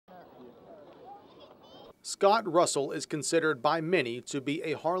Scott Russell is considered by many to be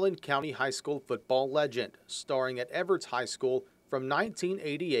a Harlan County High School football legend, starring at Everts High School from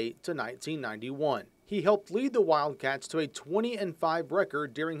 1988 to 1991. He helped lead the Wildcats to a 20-5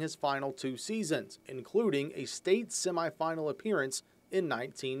 record during his final 2 seasons, including a state semifinal appearance in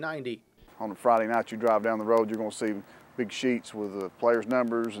 1990. On a Friday night, you drive down the road, you're going to see big sheets with the players'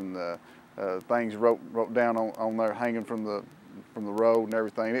 numbers and things wrote down on there, hanging from the road and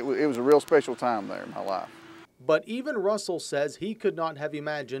everything. It was a real special time there in my life. But even Russell says he could not have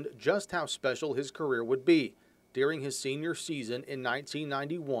imagined just how special his career would be. During his senior season in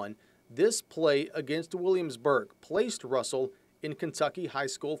 1991, this play against Williamsburg placed Russell in Kentucky high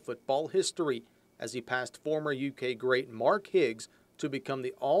school football history as he passed former UK great Mark Higgs to become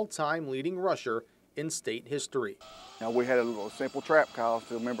the all-time leading rusher in state history. Now, we had a little simple trap call, I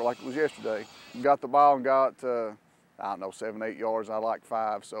still remember like it was yesterday. Got the ball and got, I don't know, 7, 8 yards. I like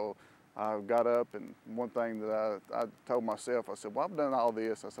 5, so I got up, and one thing that I told myself, I said, well, I've done all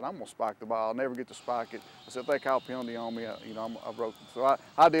this. I said, I'm going to spike the ball. I'll never get to spike it. I said, if they call penalty on me, I broke it. So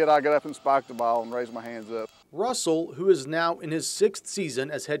I did. I got up and spiked the ball and raised my hands up. Russell, who is now in his 6th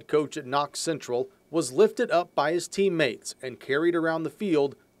season as head coach at Knox Central, was lifted up by his teammates and carried around the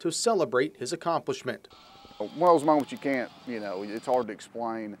field to celebrate his accomplishment. One of those moments you can't, it's hard to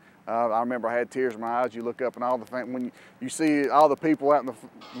explain. I remember I had tears in my eyes. You look up and when you see all the people out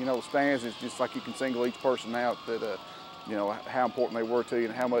in the stands, it's just like you can single each person out that how important they were to you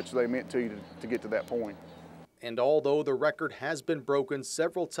and how much they meant to you to get to that point. And although the record has been broken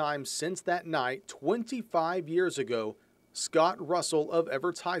several times since that night 25 years ago, Scott Russell of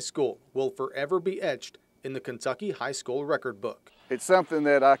Everts High School will forever be etched in the Kentucky High School record book. It's something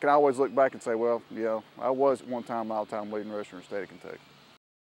that I can always look back and say, well, I was at one time an all-time leading rusher in the state of Kentucky.